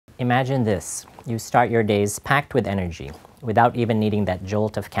Imagine this. You start your days packed with energy, without even needing that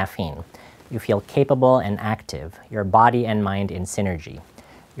jolt of caffeine. You feel capable and active, your body and mind in synergy.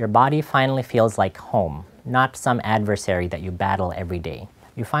 Your body finally feels like home, not some adversary that you battle every day.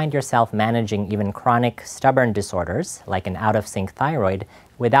 You find yourself managing even chronic, stubborn disorders, like an out-of-sync thyroid,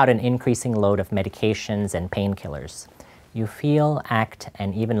 without an increasing load of medications and painkillers. You feel, act,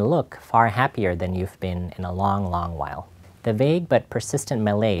 and even look far happier than you've been in a long, long while. The vague but persistent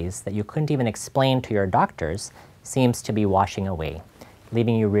malaise that you couldn't even explain to your doctors seems to be washing away,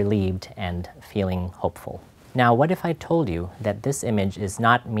 leaving you relieved and feeling hopeful. Now, what if I told you that this image is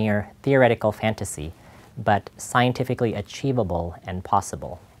not mere theoretical fantasy, but scientifically achievable and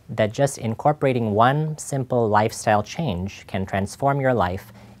possible? That just incorporating one simple lifestyle change can transform your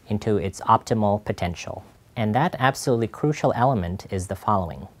life into its optimal potential. And that absolutely crucial element is the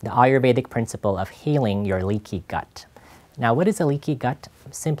following: the Ayurvedic principle of healing your leaky gut. Now, what is a leaky gut?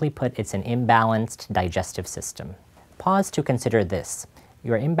 Simply put, it's an imbalanced digestive system. Pause to consider this.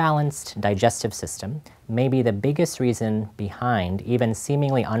 Your imbalanced digestive system may be the biggest reason behind even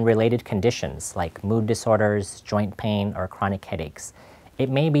seemingly unrelated conditions like mood disorders, joint pain, or chronic headaches. It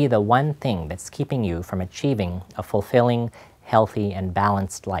may be the one thing that's keeping you from achieving a fulfilling, healthy, and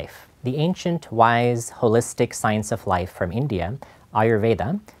balanced life. The ancient, wise, holistic science of life from India,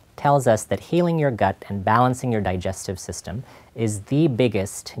 Ayurveda, tells us that healing your gut and balancing your digestive system is the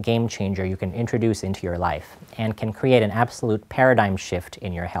biggest game changer you can introduce into your life and can create an absolute paradigm shift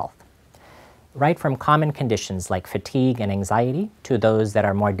in your health. Right from common conditions like fatigue and anxiety to those that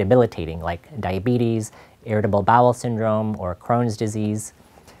are more debilitating like diabetes, irritable bowel syndrome, or Crohn's disease,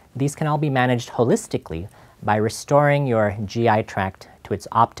 these can all be managed holistically by restoring your GI tract to its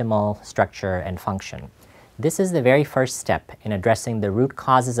optimal structure and function. This is the very first step in addressing the root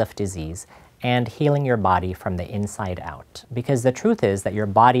causes of disease and healing your body from the inside out. Because the truth is that your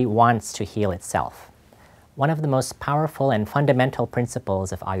body wants to heal itself. One of the most powerful and fundamental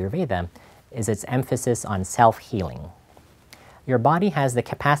principles of Ayurveda is its emphasis on self-healing. Your body has the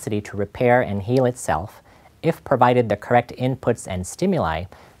capacity to repair and heal itself if provided the correct inputs and stimuli,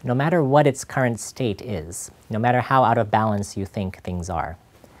 no matter what its current state is, no matter how out of balance you think things are.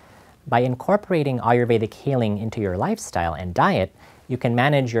 By incorporating Ayurvedic healing into your lifestyle and diet, you can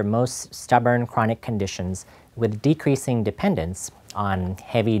manage your most stubborn chronic conditions with decreasing dependence on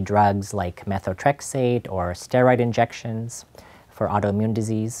heavy drugs like methotrexate or steroid injections for autoimmune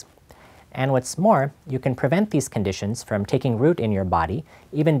disease. And what's more, you can prevent these conditions from taking root in your body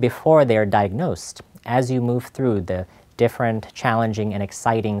even before they are diagnosed as you move through the different challenging and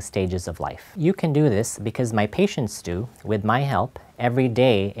exciting stages of life. You can do this because my patients do, with my help, every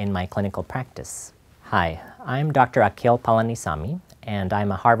day in my clinical practice. Hi, I'm Dr. Akil Palanisamy, and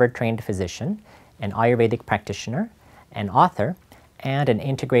I'm a Harvard-trained physician, an Ayurvedic practitioner, an author, and an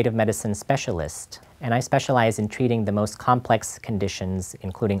integrative medicine specialist. And I specialize in treating the most complex conditions,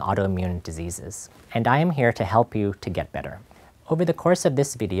 including autoimmune diseases. And I am here to help you to get better. Over the course of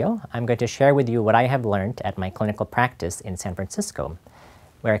this video, I'm going to share with you what I have learned at my clinical practice in San Francisco,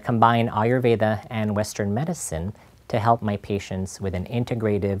 where I combine Ayurveda and Western medicine to help my patients with an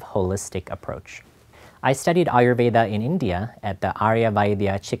integrative, holistic approach. I studied Ayurveda in India at the Arya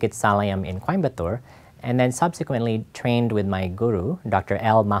Vaidya Chikitsalayam in Coimbatore, and then subsequently trained with my guru, Dr.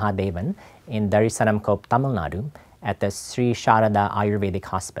 L. Mahadevan, in Darisanamkop, Tamil Nadu, at the Sri Sharada Ayurvedic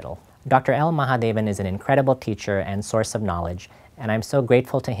Hospital. Dr. L. Mahadevan is an incredible teacher and source of knowledge, and I'm so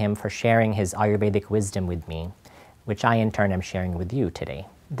grateful to him for sharing his Ayurvedic wisdom with me, which I in turn am sharing with you today.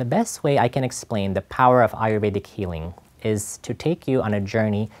 The best way I can explain the power of Ayurvedic healing is to take you on a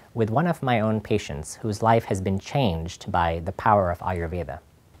journey with one of my own patients whose life has been changed by the power of Ayurveda.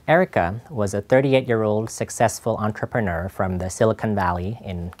 Erica was a 38-year-old successful entrepreneur from the Silicon Valley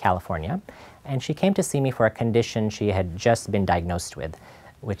in California, and she came to see me for a condition she had just been diagnosed with,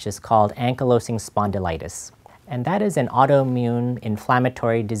 which is called ankylosing spondylitis. And that is an autoimmune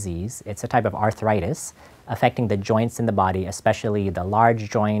inflammatory disease. It's a type of arthritis affecting the joints in the body, especially the large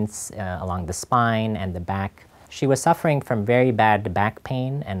joints along the spine and the back. She was suffering from very bad back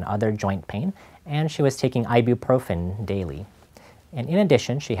pain and other joint pain, and she was taking ibuprofen daily. And in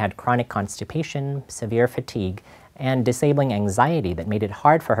addition, she had chronic constipation, severe fatigue, and disabling anxiety that made it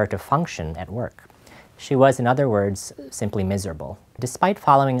hard for her to function at work. She was, in other words, simply miserable. Despite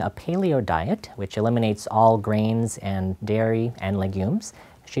following a paleo diet, which eliminates all grains and dairy and legumes,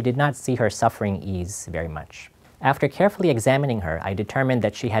 she did not see her suffering ease very much. After carefully examining her, I determined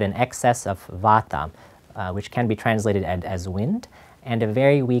that she had an excess of vata, which can be translated as wind, and a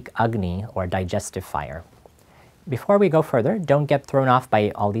very weak agni, or digestive fire. Before we go further, don't get thrown off by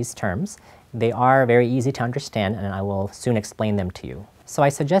all these terms. They are very easy to understand, and I will soon explain them to you. So I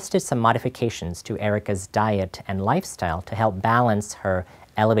suggested some modifications to Erica's diet and lifestyle to help balance her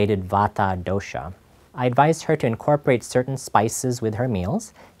elevated Vata dosha. I advised her to incorporate certain spices with her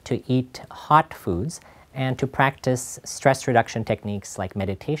meals, to eat hot foods, and to practice stress reduction techniques like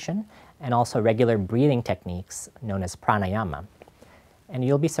meditation and also regular breathing techniques known as pranayama. And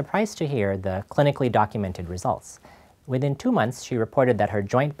you'll be surprised to hear the clinically documented results. Within 2 months, she reported that her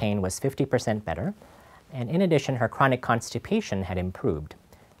joint pain was 50% better, and in addition, her chronic constipation had improved.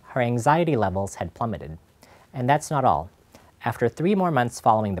 Her anxiety levels had plummeted. And that's not all. After 3 more months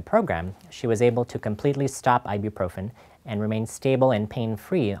following the program, she was able to completely stop ibuprofen and remain stable and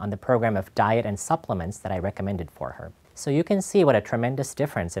pain-free on the program of diet and supplements that I recommended for her. So you can see what a tremendous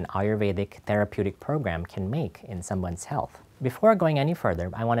difference an Ayurvedic therapeutic program can make in someone's health. Before going any further,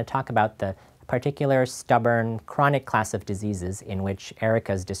 I want to talk about the particular stubborn, chronic class of diseases in which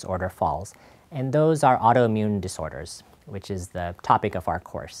Erica's disorder falls, and those are autoimmune disorders, which is the topic of our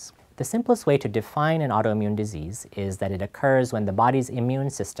course. The simplest way to define an autoimmune disease is that it occurs when the body's immune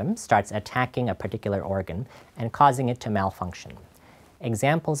system starts attacking a particular organ and causing it to malfunction.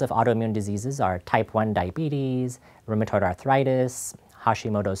 Examples of autoimmune diseases are type 1 diabetes, rheumatoid arthritis,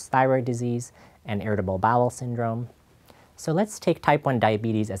 Hashimoto's thyroid disease, and irritable bowel syndrome. So let's take type 1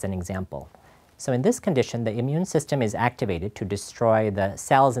 diabetes as an example. So in this condition, the immune system is activated to destroy the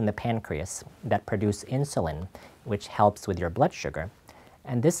cells in the pancreas that produce insulin, which helps with your blood sugar.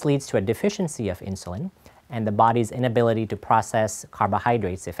 And this leads to a deficiency of insulin and the body's inability to process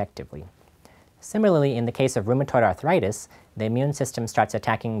carbohydrates effectively. Similarly, in the case of rheumatoid arthritis, the immune system starts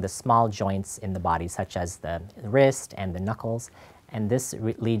attacking the small joints in the body, such as the wrist and the knuckles, and this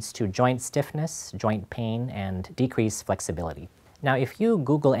leads to joint stiffness, joint pain, and decreased flexibility. Now, if you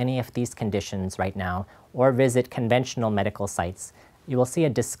Google any of these conditions right now or visit conventional medical sites, you will see a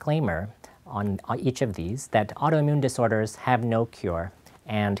disclaimer on each of these that autoimmune disorders have no cure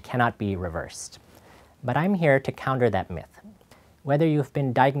and cannot be reversed. But I'm here to counter that myth. Whether you've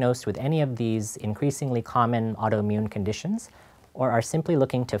been diagnosed with any of these increasingly common autoimmune conditions or are simply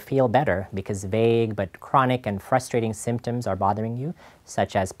looking to feel better because vague but chronic and frustrating symptoms are bothering you,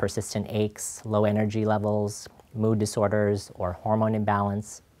 such as persistent aches, low energy levels, mood disorders, or hormone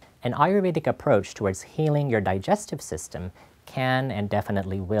imbalance, an Ayurvedic approach towards healing your digestive system can and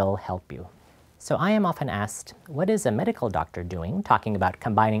definitely will help you. So I am often asked, what is a medical doctor doing talking about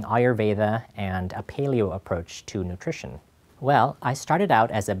combining Ayurveda and a paleo approach to nutrition? Well, I started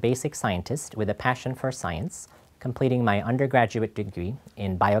out as a basic scientist with a passion for science, completing my undergraduate degree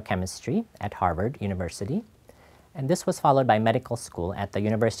in biochemistry at Harvard University. And this was followed by medical school at the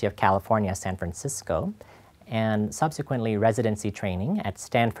University of California, San Francisco, and subsequently residency training at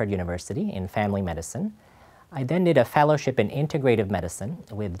Stanford University in family medicine. I then did a fellowship in integrative medicine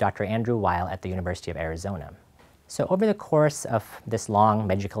with Dr. Andrew Weil at the University of Arizona. So over the course of this long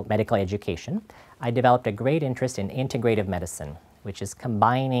medical education, I developed a great interest in integrative medicine, which is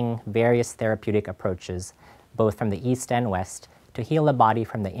combining various therapeutic approaches, both from the East and West, to heal the body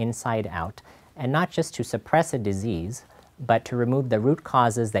from the inside out, and not just to suppress a disease, but to remove the root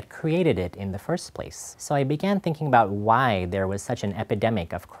causes that created it in the first place. So I began thinking about why there was such an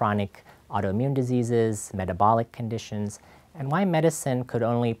epidemic of chronic autoimmune diseases, metabolic conditions, and why medicine could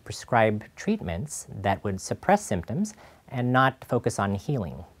only prescribe treatments that would suppress symptoms and not focus on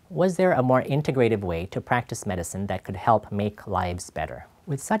healing. Was there a more integrative way to practice medicine that could help make lives better?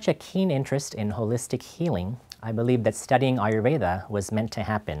 With such a keen interest in holistic healing, I believe that studying Ayurveda was meant to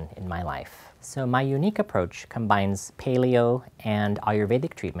happen in my life. So my unique approach combines paleo and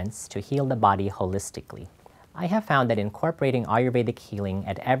Ayurvedic treatments to heal the body holistically. I have found that incorporating Ayurvedic healing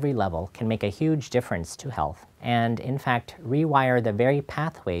at every level can make a huge difference to health and, in fact, rewire the very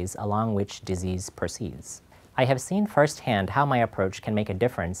pathways along which disease proceeds. I have seen firsthand how my approach can make a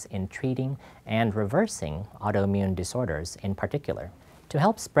difference in treating and reversing autoimmune disorders in particular. To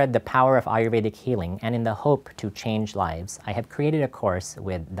help spread the power of Ayurvedic healing and in the hope to change lives, I have created a course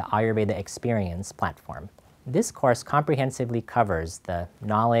with the Ayurveda Experience platform. This course comprehensively covers the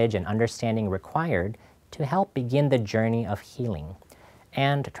knowledge and understanding required to help begin the journey of healing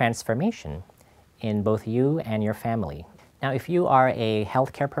and transformation in both you and your family. Now, if you are a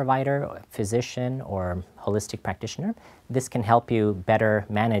healthcare provider, physician, or holistic practitioner, this can help you better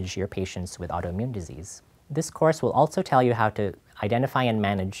manage your patients with autoimmune disease. This course will also tell you how to identify and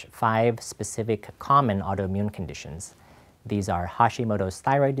manage 5 specific common autoimmune conditions. These are Hashimoto's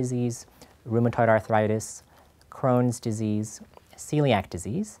thyroid disease, rheumatoid arthritis, Crohn's disease, celiac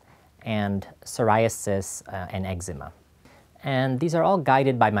disease, and psoriasis and eczema. And these are all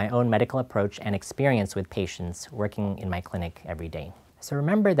guided by my own medical approach and experience with patients working in my clinic every day. So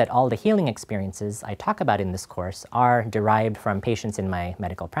remember that all the healing experiences I talk about in this course are derived from patients in my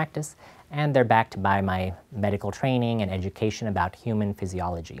medical practice, and they're backed by my medical training and education about human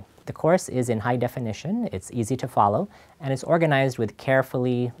physiology. The course is in high definition, it's easy to follow, and it's organized with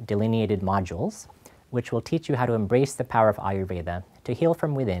carefully delineated modules, which will teach you how to embrace the power of Ayurveda to heal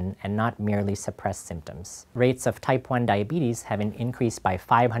from within and not merely suppress symptoms. Rates of type 1 diabetes have increased by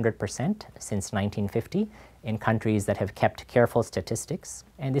 500% since 1950 in countries that have kept careful statistics.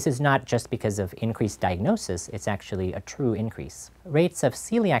 And this is not just because of increased diagnosis, it's actually a true increase. Rates of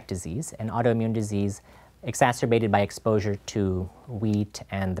celiac disease, an autoimmune disease exacerbated by exposure to wheat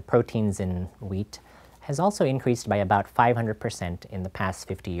and the proteins in wheat, has also increased by about 500% in the past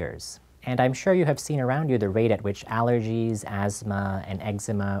 50 years. And I'm sure you have seen around you the rate at which allergies, asthma, and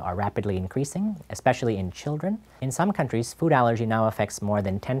eczema are rapidly increasing, especially in children. In some countries, food allergy now affects more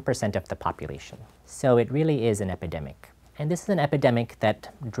than 10% of the population. So it really is an epidemic. And this is an epidemic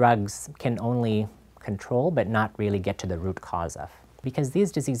that drugs can only control but not really get to the root cause of. Because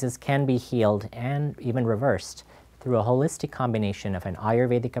these diseases can be healed and even reversed through a holistic combination of an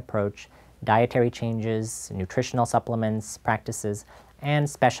Ayurvedic approach, dietary changes, nutritional supplements, practices, and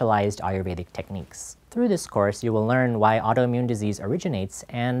specialized Ayurvedic techniques. Through this course, you will learn why autoimmune disease originates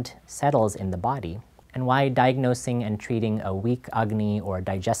and settles in the body, and why diagnosing and treating a weak Agni or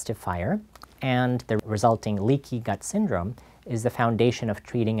digestive fire and the resulting leaky gut syndrome is the foundation of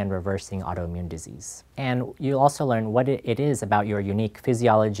treating and reversing autoimmune disease. And you'll also learn what it is about your unique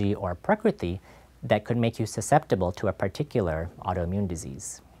physiology or prakriti that could make you susceptible to a particular autoimmune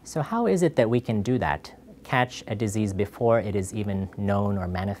disease. So how is it that we can do that? Catch a disease before it is even known or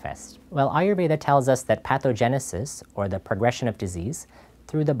manifest? Well, Ayurveda tells us that pathogenesis, or the progression of disease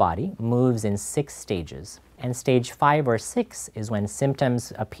through the body, moves in 6 stages. And stage 5 or 6 is when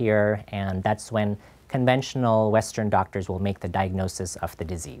symptoms appear, and that's when conventional Western doctors will make the diagnosis of the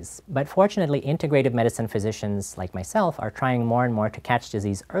disease. But fortunately, integrative medicine physicians like myself are trying more and more to catch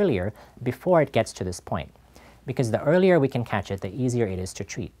disease earlier before it gets to this point. Because the earlier we can catch it, the easier it is to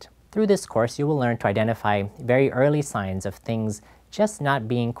treat. Through this course, you will learn to identify very early signs of things just not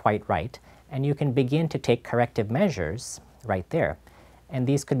being quite right, and you can begin to take corrective measures right there. And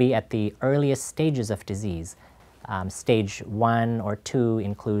these could be at the earliest stages of disease. Stage 1 or 2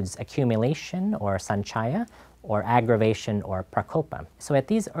 includes accumulation or sanchaya, or aggravation or prakopa. So at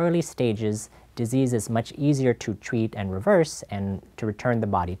these early stages, disease is much easier to treat and reverse and to return the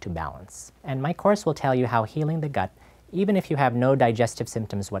body to balance. And my course will tell you how healing the gut, even if you have no digestive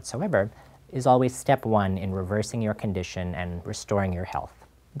symptoms whatsoever, is always step 1 in reversing your condition and restoring your health.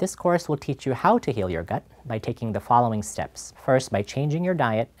 This course will teach you how to heal your gut by taking the following steps. First, by changing your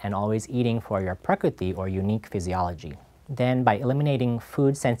diet and always eating for your prakriti or unique physiology. Then by eliminating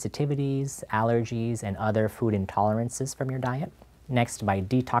food sensitivities, allergies, and other food intolerances from your diet. Next, by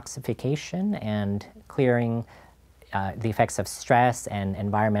detoxification and clearing the effects of stress and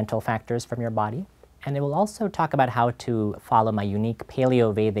environmental factors from your body. And it will also talk about how to follow my unique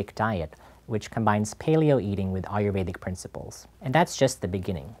Paleo-Vedic diet, which combines paleo eating with Ayurvedic principles. And that's just the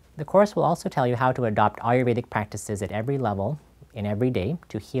beginning. The course will also tell you how to adopt Ayurvedic practices at every level, in every day,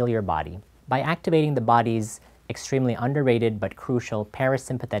 to heal your body. By activating the body's extremely underrated but crucial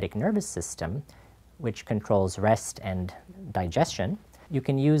parasympathetic nervous system, which controls rest and digestion, you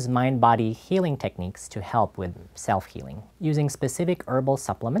can use mind-body healing techniques to help with self-healing. Using specific herbal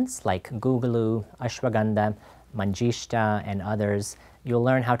supplements like guggulu, ashwagandha, manjishta, and others, you'll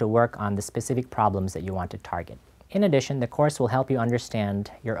learn how to work on the specific problems that you want to target. In addition, the course will help you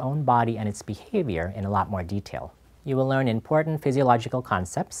understand your own body and its behavior in a lot more detail. You will learn important physiological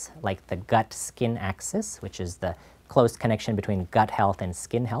concepts like the gut-skin axis, which is the close connection between gut health and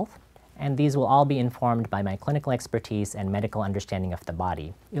skin health. And these will all be informed by my clinical expertise and medical understanding of the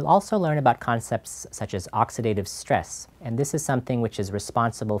body. You'll also learn about concepts such as oxidative stress, and this is something which is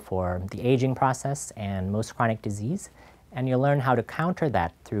responsible for the aging process and most chronic disease, and you'll learn how to counter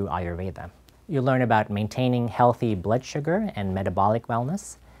that through Ayurveda. You'll learn about maintaining healthy blood sugar and metabolic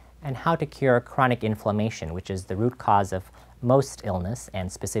wellness, and how to cure chronic inflammation, which is the root cause of most illness,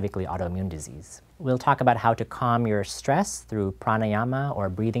 and specifically autoimmune disease. We'll talk about how to calm your stress through pranayama or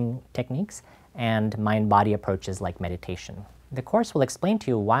breathing techniques and mind-body approaches like meditation. The course will explain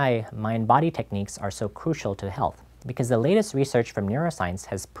to you why mind-body techniques are so crucial to health, because the latest research from neuroscience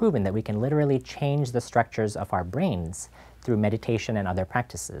has proven that we can literally change the structures of our brains through meditation and other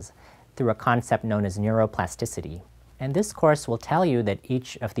practices, through a concept known as neuroplasticity. And this course will tell you that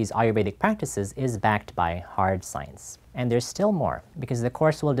each of these Ayurvedic practices is backed by hard science. And there's still more, because the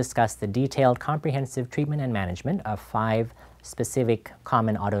course will discuss the detailed, comprehensive treatment and management of 5 specific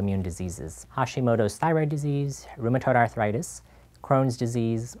common autoimmune diseases: Hashimoto's thyroid disease, rheumatoid arthritis, Crohn's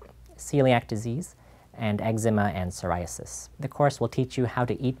disease, celiac disease, and eczema and psoriasis. The course will teach you how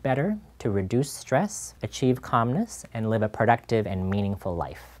to eat better, to reduce stress, achieve calmness, and live a productive and meaningful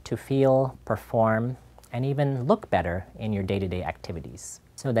life, to feel, perform, and even look better in your day-to-day activities,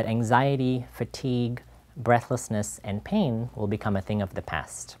 so that anxiety, fatigue, breathlessness, and pain will become a thing of the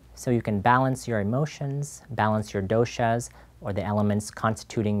past. So you can balance your emotions, balance your doshas, or the elements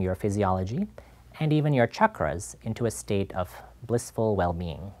constituting your physiology, and even your chakras into a state of blissful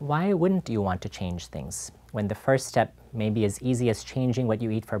well-being. Why wouldn't you want to change things when the first step may be as easy as changing what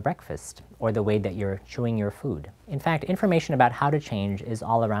you eat for breakfast or the way that you're chewing your food? In fact, information about how to change is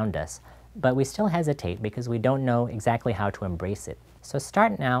all around us, but we still hesitate because we don't know exactly how to embrace it. So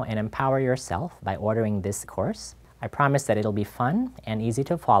start now and empower yourself by ordering this course. I promise that it'll be fun and easy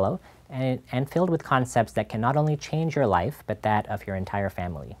to follow and filled with concepts that can not only change your life, but that of your entire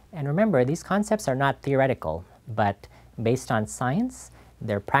family. And remember, these concepts are not theoretical, but based on science.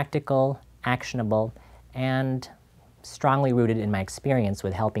 They're practical, actionable, and strongly rooted in my experience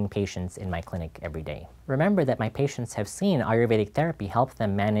with helping patients in my clinic every day. Remember that my patients have seen Ayurvedic therapy help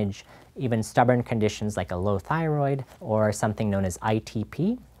them manage even stubborn conditions like a low thyroid or something known as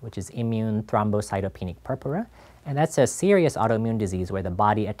ITP, which is immune thrombocytopenic purpura. And that's a serious autoimmune disease where the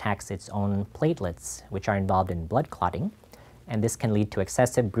body attacks its own platelets, which are involved in blood clotting, and this can lead to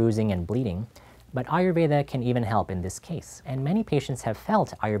excessive bruising and bleeding. But Ayurveda can even help in this case. And many patients have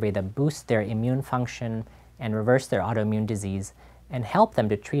felt Ayurveda boost their immune function and reverse their autoimmune disease and help them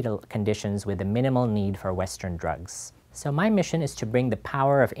to treat conditions with a minimal need for Western drugs. So my mission is to bring the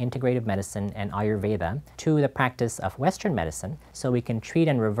power of integrative medicine and Ayurveda to the practice of Western medicine so we can treat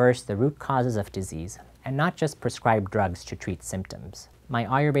and reverse the root causes of disease and not just prescribe drugs to treat symptoms. My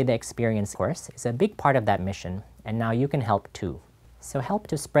Ayurveda Experience course is a big part of that mission, and now you can help too. So help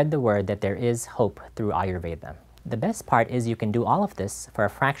to spread the word that there is hope through Ayurveda. The best part is you can do all of this for a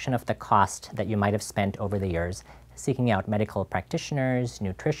fraction of the cost that you might have spent over the years seeking out medical practitioners,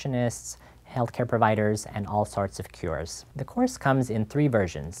 nutritionists, healthcare providers, and all sorts of cures. The course comes in 3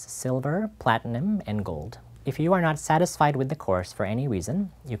 versions: silver, platinum, and gold. If you are not satisfied with the course for any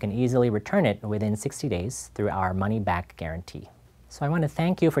reason, you can easily return it within 60 days through our money-back guarantee. So I want to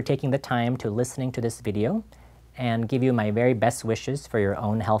thank you for taking the time to listening to this video and give you my very best wishes for your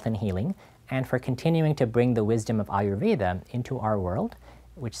own health and healing, and for continuing to bring the wisdom of Ayurveda into our world,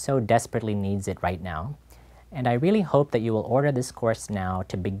 which so desperately needs it right now. And I really hope that you will order this course now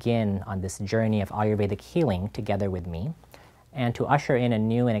to begin on this journey of Ayurvedic healing together with me, and to usher in a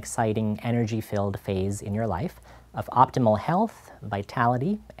new and exciting energy-filled phase in your life of optimal health,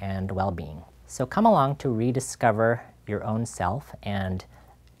 vitality, and well-being. So come along to rediscover your own self and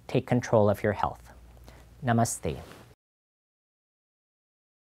take control of your health. Namaste.